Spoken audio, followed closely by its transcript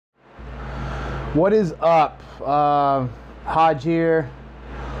What is up? Hodge here.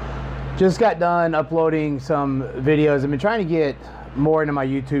 Just got done uploading some videos. I've been trying to get more into my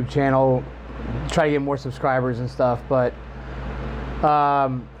YouTube channel, try to get more subscribers and stuff, but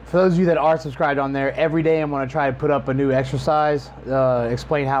for those of you that are subscribed on there, every day I'm going to try to put up a new exercise,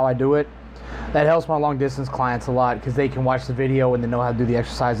 explain how I do it. That helps my long distance clients a lot because they can watch the video and they know how to do the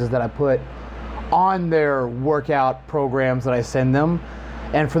exercises that I put on their workout programs that I send them.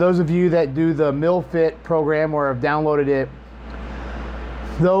 And for those of you that do the MillFit program or have downloaded it,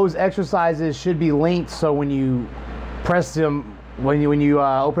 those exercises should be linked, so when you press them, when you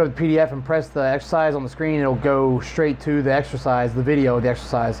open up the PDF and press the exercise on the screen, it'll go straight to the exercise, the video of the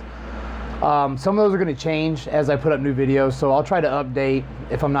exercise. Some of those are going to change as I put up new videos, so I'll try to update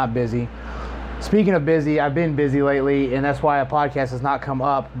if I'm not busy. Speaking of busy, I've been busy lately, and that's why a podcast has not come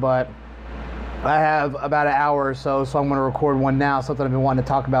up, but I have about an hour or so, so I'm going to record one now, something I've been wanting to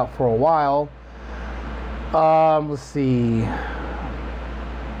talk about for a while. Let's see.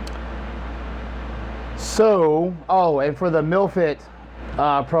 So, and for the MillFit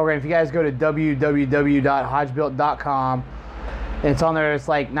program, if you guys go to www.hodgebuilt.com, it's on there. It's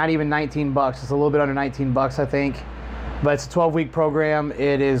like not even $19. It's a little bit under $19, I think. But it's a 12-week program.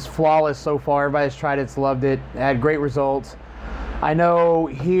 It is flawless so far. Everybody's tried it, loved it, had great results. I know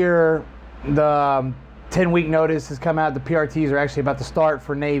here the 10-week notice has come out. The PRTs are actually about to start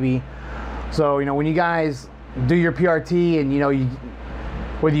for Navy. So, when you guys do your PRT and,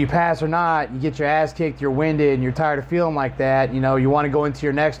 whether you pass or not, you get your ass kicked, you're winded, and you're tired of feeling like that, you want to go into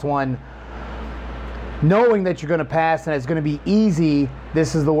your next one knowing that you're going to pass and it's going to be easy.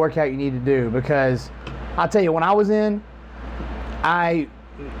 This is the workout you need to do, because I'll tell you, when I was in, I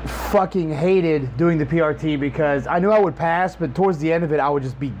fucking hated doing the PRT because I knew I would pass, but towards the end of it, I would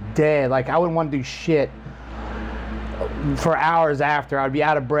just be dead. Like, I wouldn't want to do shit for hours after. I'd be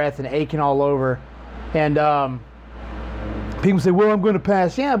out of breath and aching all over. And people say, well, I'm going to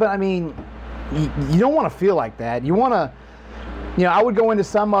pass. Yeah, but I mean, you don't want to feel like that. You want to, I would go into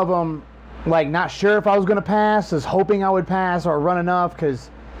some of them like not sure if I was going to pass, just hoping I would pass or run enough, because,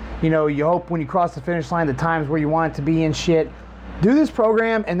 you hope when you cross the finish line, the times where you want it to be and shit. Do this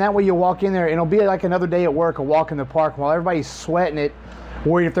program, and that way you'll walk in there, and it'll be like another day at work, a walk in the park. While everybody's sweating it,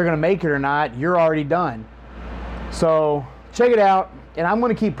 worried if they're going to make it or not, you're already done. So check it out, and I'm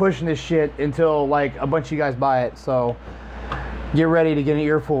going to keep pushing this shit until like a bunch of you guys buy it. So get ready to get an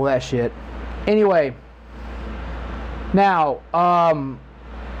earful of that shit. Anyway, now,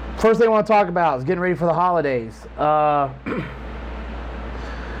 first thing I want to talk about is getting ready for the holidays.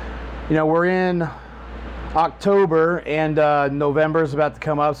 We're in October, and November is about to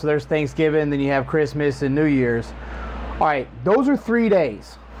come up, so there's Thanksgiving, then you have Christmas and New Year's. All right, those are 3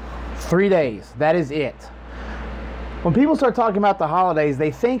 days. 3 days, that is it. When people start talking about the holidays,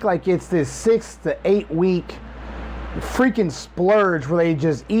 they think like it's this 6 to 8 week freaking splurge where they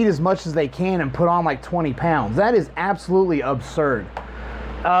just eat as much as they can and put on like 20 pounds. That is absolutely absurd.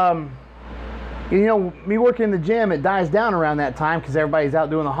 Me working in the gym, it dies down around that time because everybody's out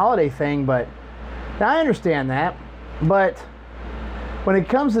doing the holiday thing, but now I understand that. But when it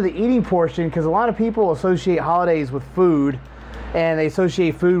comes to the eating portion, because a lot of people associate holidays with food, and they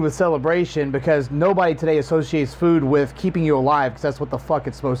associate food with celebration, because nobody today associates food with keeping you alive, because that's what the fuck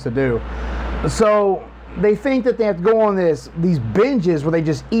it's supposed to do. So they think that they have to go on these binges where they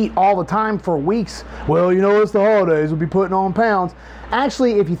just eat all the time for weeks. Well, it's the holidays, we'll be putting on pounds.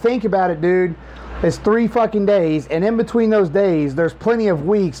 Actually, if you think about it, dude, it's 3 fucking days, and in between those days, there's plenty of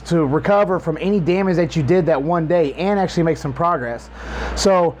weeks to recover from any damage that you did that one day and actually make some progress.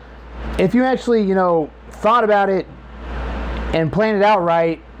 So if you actually, thought about it and planned it out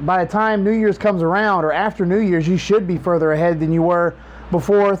right, by the time New Year's comes around or after New Year's, you should be further ahead than you were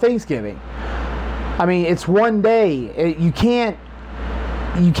before Thanksgiving. I mean, it's one day. You can't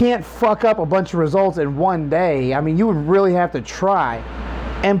fuck up a bunch of results in one day. I mean, you would really have to try.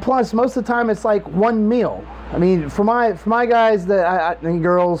 And plus, most of the time, it's like one meal. I mean, for my guys and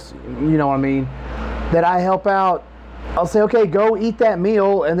girls, you know what I mean, that I help out, I'll say, okay, go eat that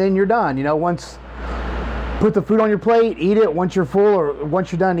meal, and then you're done. Once, put the food on your plate, eat it. Once you're full or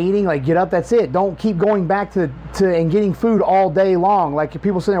once you're done eating, like, get up, that's it. Don't keep going back to and getting food all day long. Like, if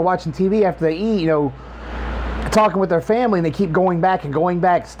people sitting there watching TV after they eat, talking with their family, and they keep going back and going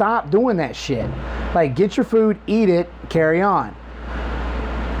back. Stop doing that shit. Like, get your food, eat it, carry on.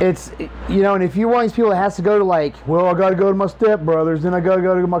 It's, and if you're one of these people that has to go to I got to go to my stepbrother's, then I got to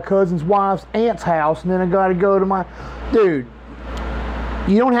go to my cousin's wife's aunt's house, and then I got to go to my... Dude,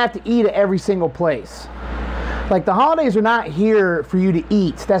 you don't have to eat at every single place. Like, the holidays are not here for you to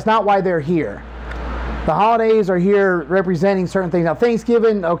eat. That's not why they're here. The holidays are here representing certain things. Now,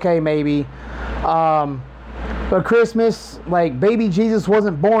 Thanksgiving, okay, maybe. But Christmas, like, baby Jesus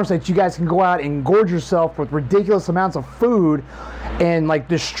wasn't born so that you guys can go out and gorge yourself with ridiculous amounts of food and like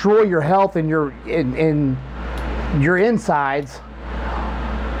destroy your health and your insides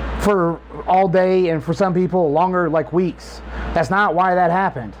for all day, and for some people longer, like weeks. That's not why that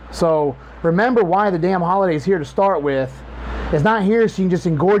happened. So remember why the damn holiday is here to start with. It's not here so you can just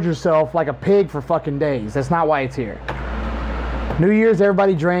engorge yourself like a pig for fucking days. That's not why it's here. New Year's,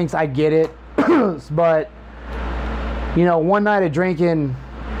 everybody drinks, I get it. But, you know, one night of drinking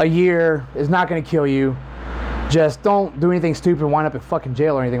a year is not going to kill you. Just don't do anything stupid and wind up in fucking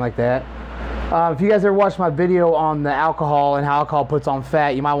jail or anything like that. If you guys ever watched my video on the alcohol and how alcohol puts on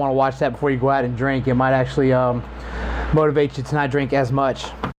fat, you might want to watch that before you go out and drink. It might actually motivate you to not drink as much.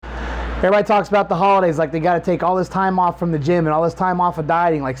 Everybody talks about the holidays like they got to take all this time off from the gym and all this time off of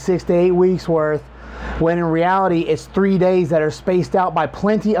dieting, like 6 to 8 weeks worth, when in reality it's 3 days that are spaced out by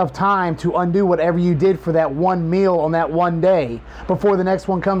plenty of time to undo whatever you did for that one meal on that one day before the next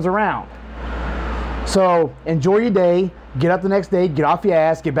one comes around. So enjoy your day, get up the next day, get off your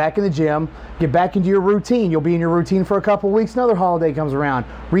ass, get back in the gym, get back into your routine. You'll be in your routine for a couple weeks, another holiday comes around,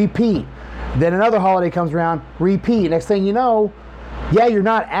 repeat. Then another holiday comes around, repeat. Next thing you know, yeah, you're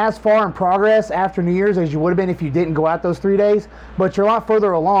not as far in progress after New Year's as you would have been if you didn't go out those 3 days, but you're a lot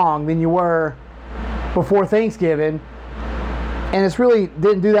further along than you were before Thanksgiving, and it's really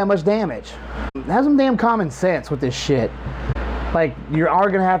didn't do that much damage. Have some damn common sense with this shit. Like, you are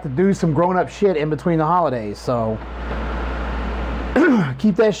going to have to do some grown-up shit in between the holidays, so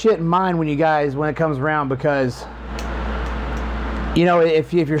keep that shit in mind when it comes around, because, you know,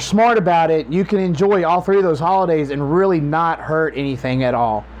 if you're smart about it, you can enjoy all 3 of those holidays and really not hurt anything at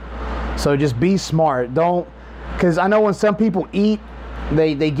all. So just be smart. Don't, because I know when some people eat,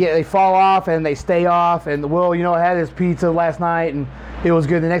 they fall off and they stay off, and, well, you know, I had this pizza last night and it was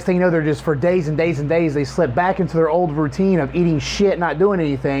good. The next thing you know, they're just, for days and days and days, they slip back into their old routine of eating shit, not doing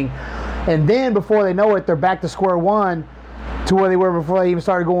anything. And then before they know it, they're back to square one to where they were before they even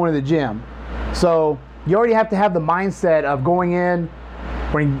started going to the gym. So you already have to have the mindset of going in,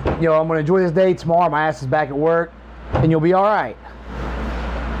 when, you know, I'm going to enjoy this day. Tomorrow my ass is back at work, and you'll be all right.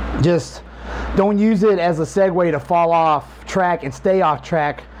 Just don't use it as a segue to fall off track and stay off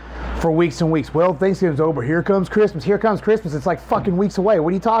track for weeks and weeks. Well, Thanksgiving's over. Here comes Christmas. Here comes Christmas. It's like fucking weeks away.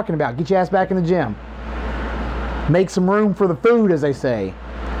 What are you talking about? Get your ass back in the gym. Make some room for the food, as they say.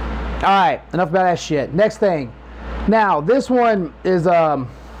 All right, enough about that shit. Next thing. Now, this one is, I've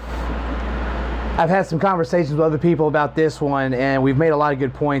had some conversations with other people about this one, and we've made a lot of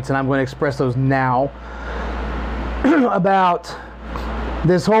good points, and I'm going to express those now. About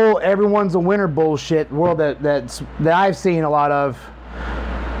this whole everyone's a winner bullshit world that I've seen a lot of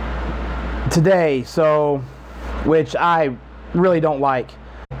today, so, which I really don't like.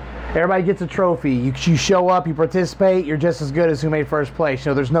 Everybody gets a trophy. You show up, you participate, you're just as good as who made first place. You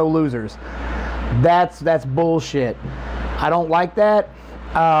know, there's no losers. That's bullshit. I don't like that.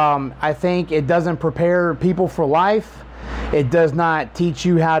 I think it doesn't prepare people for life. It does not teach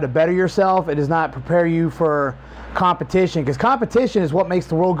you how to better yourself. It does not prepare you for competition, because competition is what makes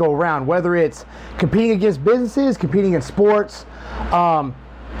the world go around. Whether it's competing against businesses, competing in sports,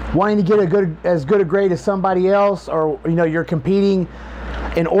 wanting to get as good a grade as somebody else, or, you know, you're competing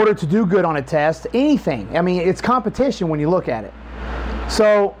in order to do good on a test, anything. I mean, it's competition when you look at it.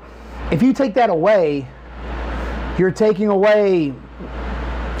 So if you take that away, you're taking away,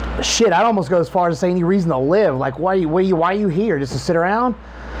 shit, I'd almost go as far as to say any reason to live. Like, why are you here? Just to sit around?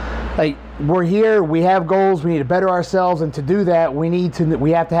 Like, we're here, we have goals, we need to better ourselves, and to do that,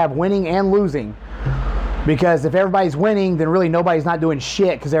 we have to have winning and losing. Because if everybody's winning, then really nobody's not doing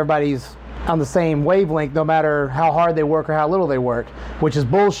shit, because everybody's on the same wavelength, no matter how hard they work or how little they work, which is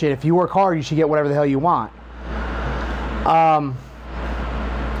bullshit. If you work hard, you should get whatever the hell you want.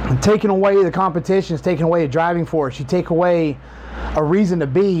 Taking away the competition is taking away a driving force. You take away a reason to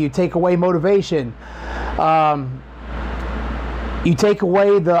be. You take away motivation. You take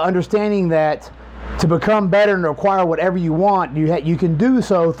away the understanding that to become better and acquire whatever you want, you can do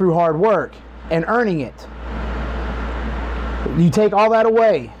so through hard work and earning it. You take all that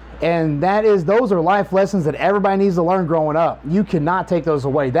away, and those are life lessons that everybody needs to learn growing up. You cannot take those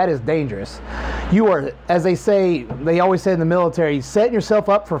away. That is dangerous. You are, as they always say in the military, setting yourself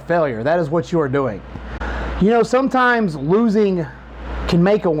up for failure. That is what you are doing. You know, sometimes losing can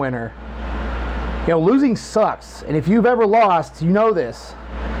make a winner. You know, losing sucks, and if you've ever lost, you know this.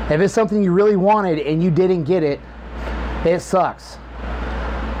 If it's something you really wanted and you didn't get it, it sucks.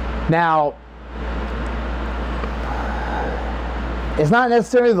 Now, it's not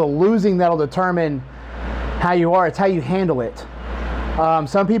necessarily the losing that'll determine how you are, it's how you handle it.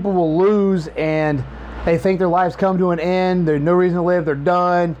 Some people will lose and they think their life's come to an end. There's no reason to live. They're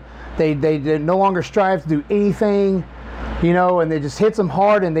done. They no longer strive to do anything, and it just hits them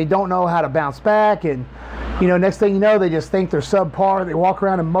hard and they don't know how to bounce back. And, next thing you know, they just think they're subpar. They walk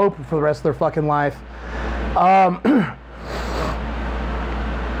around and mope for the rest of their fucking life.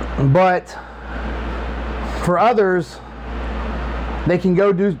 But for others, they can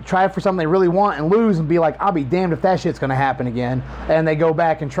go try for something they really want and lose and be like, I'll be damned if that shit's going to happen again. And they go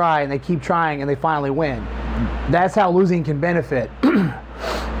back and try and they keep trying and they finally win. That's how losing can benefit.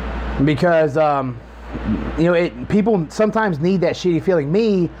 Because, people sometimes need that shitty feeling.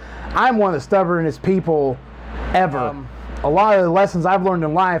 Me, I'm one of the stubbornest people ever. A lot of the lessons I've learned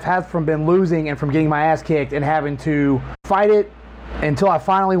in life have been losing and from getting my ass kicked and having to fight it until I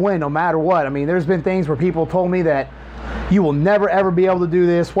finally win, no matter what. I mean, there's been things where people told me that you will never ever be able to do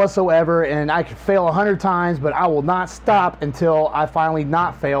this whatsoever, and I could fail 100 times, but I will not stop until I finally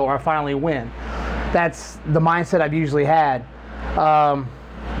not fail or I finally win. That's the mindset I've usually had.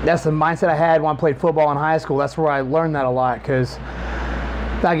 That's the mindset I had when I played football in high school. That's where I learned that a lot, because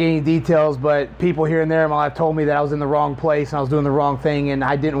not getting any details, but people here and there in my life told me that I was in the wrong place and I was doing the wrong thing, and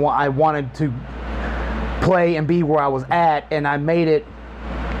I wanted to play and be where I was at, and I made it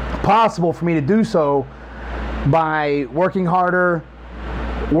possible for me to do so by working harder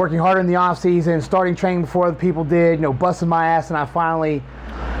in the off season, starting training before other people did, busting my ass, and I finally,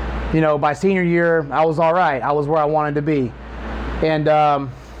 by senior year, I was all right. I was where I wanted to be. And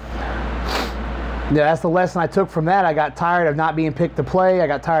that's the lesson I took from that. I got tired of not being picked to play. I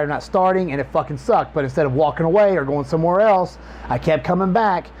got tired of not starting, and it fucking sucked. But instead of walking away or going somewhere else, I kept coming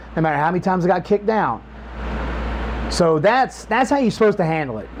back, no matter how many times I got kicked down. So that's how you're supposed to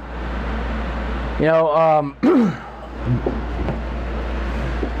handle it.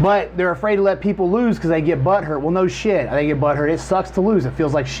 But they're afraid to let people lose because they get butthurt. Well, no shit. They get butthurt. It sucks to lose. It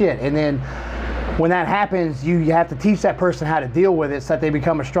feels like shit. And then when that happens, you have to teach that person how to deal with it so that they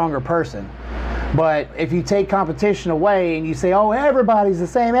become a stronger person. But if you take competition away and you say, oh, everybody's the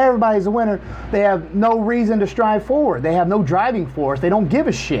same, everybody's a winner, they have no reason to strive forward. They have no driving force. They don't give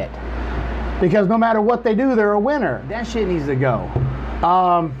a shit. Because no matter what they do, they're a winner. That shit needs to go.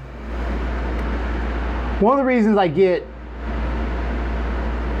 One of the reasons I get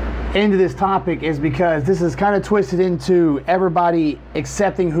into this topic is because this is kind of twisted into everybody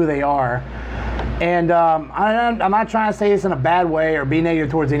accepting who they are. And I'm not trying to say this in a bad way or be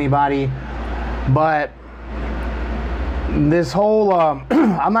negative towards anybody, but this whole,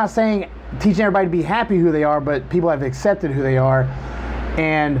 I'm not saying teaching everybody to be happy who they are, but people have accepted who they are,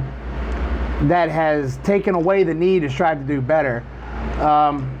 and that has taken away the need to strive to do better.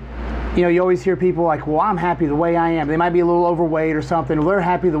 You always hear people like, well, I'm happy the way I am. They might be a little overweight or something, or they're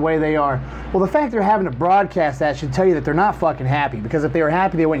happy the way they are. Well, the fact they're having to broadcast that should tell you that they're not fucking happy, because if they were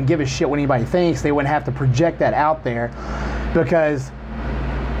happy, they wouldn't give a shit what anybody thinks. They wouldn't have to project that out there, because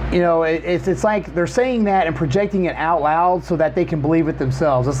it's like they're saying that and projecting it out loud so that they can believe it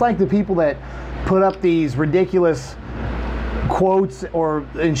themselves. It's like the people that put up these ridiculous quotes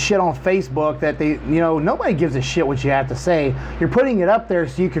and shit on Facebook that nobody gives a shit what you have to say. You're putting it up there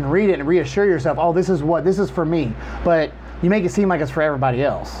so you can read it and reassure yourself, oh, this is for me. But you make it seem like it's for everybody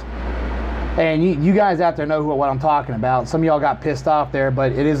else. And you guys out there know what I'm talking about. Some of y'all got pissed off there,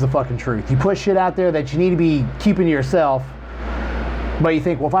 but it is the fucking truth. You put shit out there that you need to be keeping to yourself, but you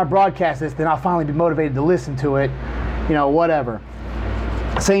think, well, if I broadcast this, then I'll finally be motivated to listen to it, whatever.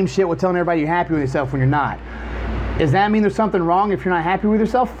 Same shit with telling everybody you're happy with yourself when you're not. Does that mean there's something wrong if you're not happy with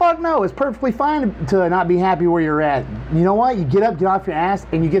yourself? Fuck no, it's perfectly fine to not be happy where you're at. You know what? You get up, get off your ass,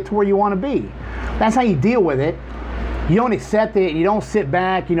 and you get to where you want to be. That's how you deal with it. You don't accept it, you don't sit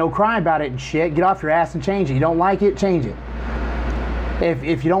back, cry about it and shit. Get off your ass and change it. You don't like it, change it.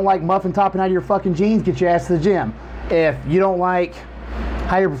 If you don't like muffin topping out of your fucking jeans, get your ass to the gym. If you don't like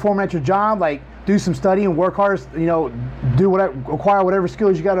how you're performing at your job, do some study and work hard, acquire whatever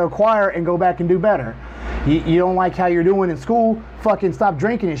skills you got to acquire and go back and do better. You don't like how you're doing in school, fucking stop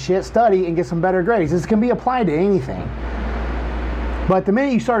drinking and shit, study and get some better grades. This can be applied to anything. But the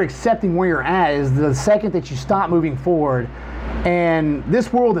minute you start accepting where you're at is the second that you stop moving forward. And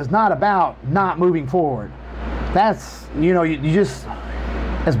this world is not about not moving forward. That's,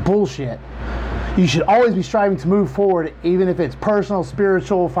 that's bullshit. You should always be striving to move forward, even if it's personal,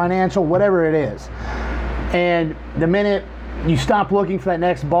 spiritual, financial, whatever it is. And the minute you stop looking for that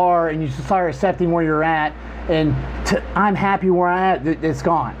next bar and you start accepting where you're at and I'm happy where I'm at, it's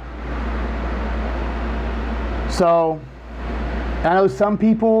gone. So I know some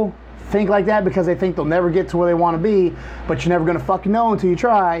people think like that because they think they'll never get to where they want to be, but you're never going to fucking know until you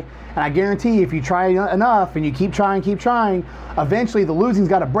try. And I guarantee you, if you try enough and you keep trying, eventually the losing's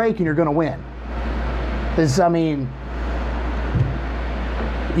got to break and you're going to win. I mean,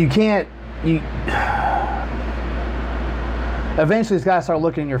 eventually it's got to start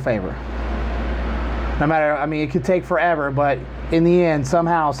looking in your favor. No matter, I mean, it could take forever, but in the end,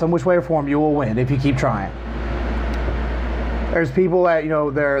 somehow, some which way or form, you will win if you keep trying. There's people that,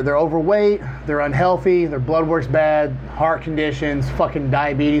 they're overweight, they're unhealthy, their blood work's bad, heart conditions, fucking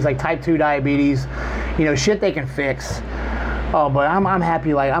diabetes, like type 2 diabetes, shit they can fix. Oh, but I'm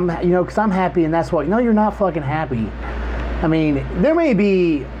happy, because I'm happy, and that's what, you're not fucking happy. I mean, there may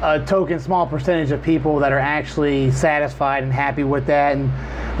be a token small percentage of people that are actually satisfied and happy with that, and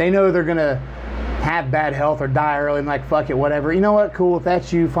they know they're gonna have bad health or die early and like, fuck it, whatever. You know what, cool, if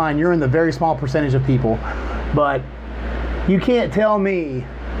that's you, fine, you're in the very small percentage of people. But you can't tell me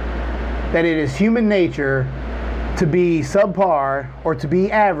that it is human nature to be subpar or to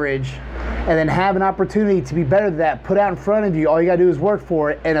be average and then have an opportunity to be better than that put out in front of you. All you gotta do is work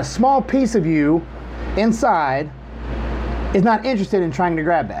for it, and a small piece of you inside is not interested in trying to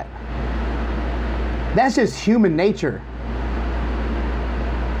grab that. That's just human nature.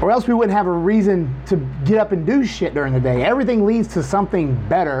 Or else we wouldn't have a reason to get up and do shit during the day. Everything leads to something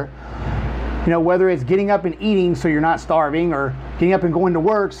better. Whether it's getting up and eating so you're not starving, or getting up and going to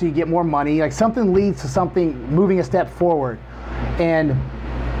work so you get more money. Like, something leads to something moving a step forward. And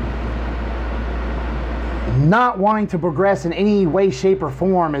not wanting to progress in any way, shape, or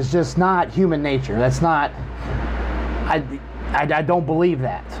form is just not human nature. That's not... I don't believe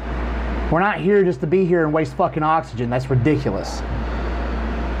that. We're not here just to be here and waste fucking oxygen. That's ridiculous.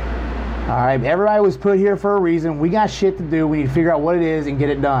 Alright, everybody was put here for a reason. We got shit to do. We need to figure out what it is and get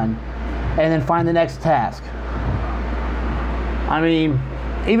it done. And then find the next task. I mean,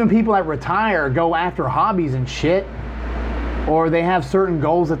 even people that retire go after hobbies and shit. Or they have certain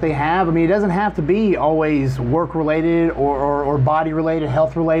goals that they have. I mean, it doesn't have to be always work-related or body-related,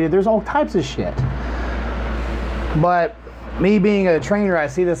 health-related. There's all types of shit. But me being a trainer, I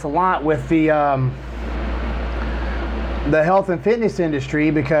see this a lot with the health and fitness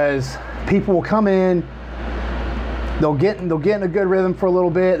industry, because people will come in, they'll get in a good rhythm for a little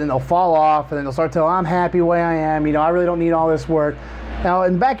bit, and they'll fall off, and then they'll start telling, I'm happy the way I am, I really don't need all this work. Now,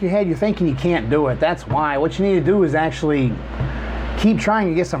 in the back of your head, you're thinking you can't do it. That's why. What you need to do is actually keep trying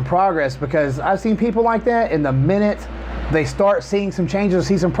to get some progress, because I've seen people like that, and the minute they start seeing some changes or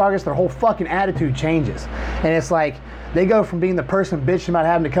see some progress, their whole fucking attitude changes. And it's like, they go from being the person bitching about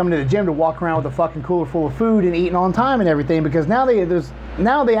having to come to the gym to walk around with a fucking cooler full of food and eating on time and everything, because now they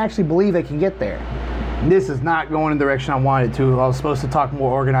actually believe they can get there. This is not going in the direction I wanted to. I was supposed to talk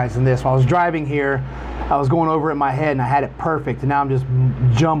more organized than this. While I was driving here, I was going over it in my head and I had it perfect, and now I'm just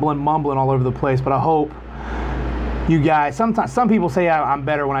mumbling all over the place. But I hope you guys, sometimes some people say I'm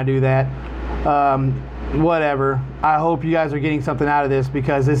better when I do that. Whatever. I hope you guys are getting something out of this,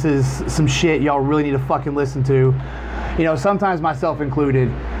 because this is some shit y'all really need to fucking listen to. Sometimes myself included,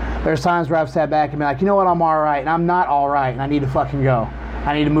 there's times where I've sat back and been like, you know what, I'm alright, and I'm not alright, and I need to fucking go.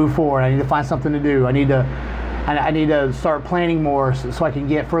 I need to move forward. I need to find something to do. I need to start planning more so I can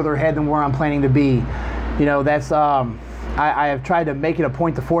get further ahead than where I'm planning to be. That's I have tried to make it a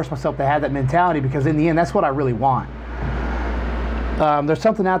point to force myself to have that mentality, because in the end, that's what I really want. There's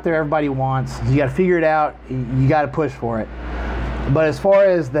something out there everybody wants. You got to figure it out. You got to push for it. But as far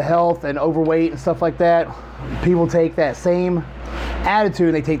as the health and overweight and stuff like that, people take that same attitude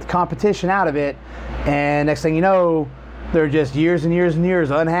and they take the competition out of it, and next thing you know, they're just years and years and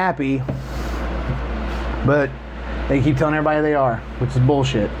years unhappy, but they keep telling everybody they are, which is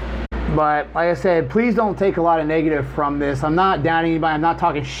bullshit. But like I said, please don't take a lot of negative from this. I'm not doubting anybody. I'm not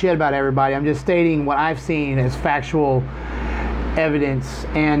talking shit about everybody. I'm just stating what I've seen as factual evidence,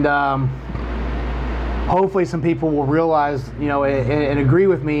 and hopefully some people will realize, and agree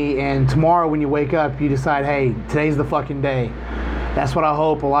with me, and tomorrow when you wake up, you decide, hey, today's the fucking day. That's what I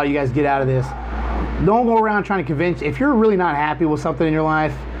hope a lot of you guys get out of this. Don't go around trying to convince. If you're really not happy with something in your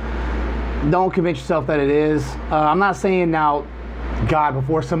life, don't convince yourself that it is. I'm not saying now, God,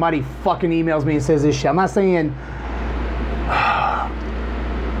 before somebody fucking emails me and says this shit, I'm not saying,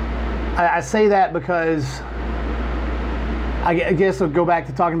 I say that because I guess I'll go back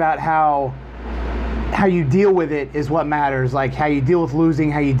to talking about how you deal with it is what matters. Like how you deal with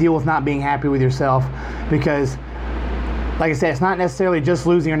losing, how you deal with not being happy with yourself. Because, like I said, it's not necessarily just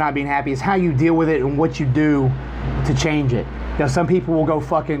losing or not being happy. It's how you deal with it and what you do to change it. Some people will go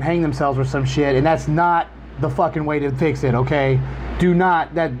fucking hang themselves or some shit, and that's not the fucking way to fix it, okay? Do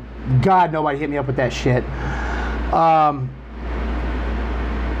not, God, nobody hit me up with that shit.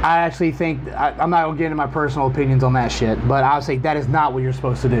 I actually think, I'm not going to get into my personal opinions on that shit, but I would say that is not what you're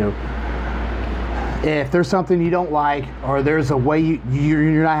supposed to do. If there's something you don't like, or there's a way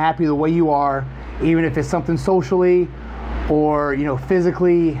you're not happy the way you are, even if it's something socially or, you know,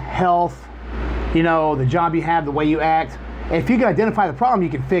 physically, health, you know, the job you have, the way you act, if you can identify the problem, you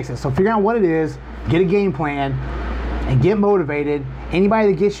can fix it. So figure out what it is, get a game plan, and get motivated.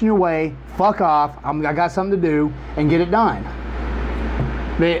 Anybody that gets in your way, fuck off. I got something to do, and get it done.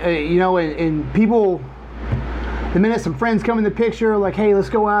 You know, and people, the minute some friends come in the picture, like, hey, let's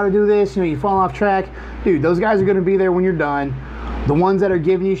go out and do this, you know, you fall off track. Dude, those guys are going to be there when you're done. The ones that are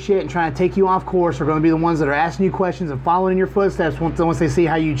giving you shit and trying to take you off course are going to be the ones that are asking you questions and following in your footsteps once they see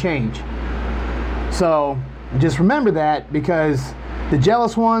how you change. So just remember that, because the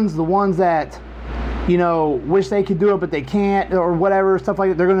jealous ones, the ones that, you know, wish they could do it but they can't, or whatever, stuff like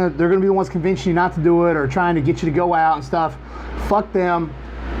that, they're gonna be the ones convincing you not to do it or trying to get you to go out and stuff. Fuck them.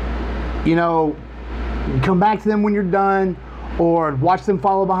 You know, come back to them when you're done, or watch them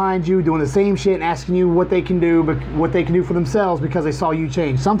follow behind you doing the same shit and asking you what they can do, but what they can do for themselves because they saw you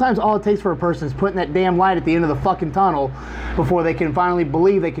change. Sometimes all it takes for a person is putting that damn light at the end of the fucking tunnel before they can finally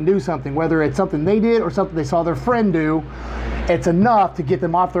believe they can do something, whether it's something they did or something they saw their friend do. It's enough to get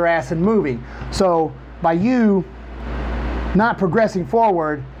them off their ass and moving. So by you not progressing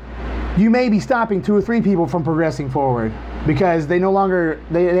forward, you may be stopping 2 or 3 people from progressing forward, because they no longer,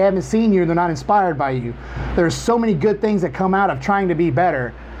 they haven't seen you and they're not inspired by you. There's so many good things that come out of trying to be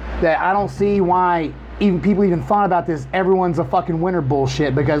better that I don't see why even people even thought about this everyone's a fucking winner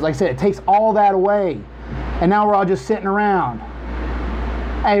bullshit, because like I said, it takes all that away. And now we're all just sitting around.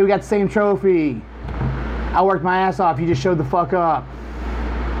 Hey, we got the same trophy. I worked my ass off, you just showed the fuck up.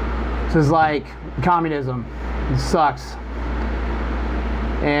 This is like communism. It sucks.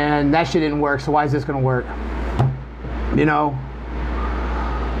 And that shit didn't work, so why is this gonna work? You know,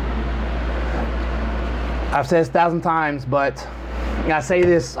 I've said this 1,000 times, but I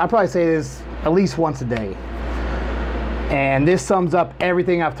probably say this at least once a day. And this sums up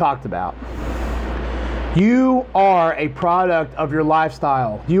everything I've talked about. You are a product of your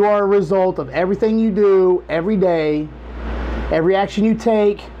lifestyle. You are a result of everything you do every day, every action you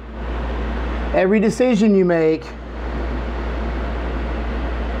take, every decision you make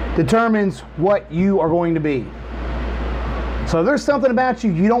determines what you are going to be. So if there's something about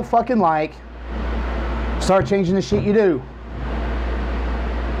you don't fucking like, start changing the shit you do.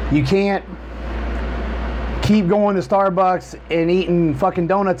 You can't keep going to Starbucks and eating fucking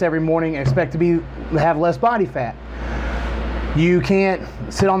donuts every morning and expect to have less body fat. You can't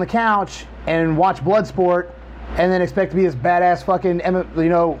sit on the couch and watch Bloodsport and then expect to be this badass fucking, you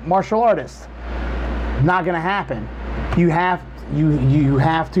know, martial artist. Not gonna happen. You have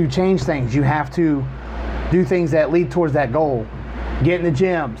to change things. You have to do things that lead towards that goal. Get in the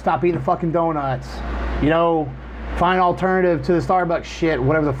gym. Stop eating the fucking donuts. You know, find alternative to the Starbucks shit,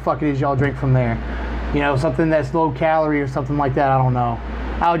 whatever the fuck it is y'all drink from there. You know, something that's low calorie or something like that. I don't know.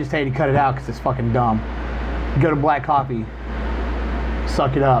 I would just tell you to cut it out because it's fucking dumb. Go to black coffee.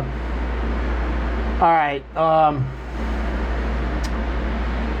 Suck it up. All right.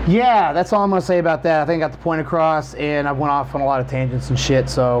 Yeah, that's all I'm going to say about that. I think I got the point across, and I went off on a lot of tangents and shit.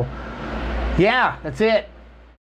 So, yeah, that's it.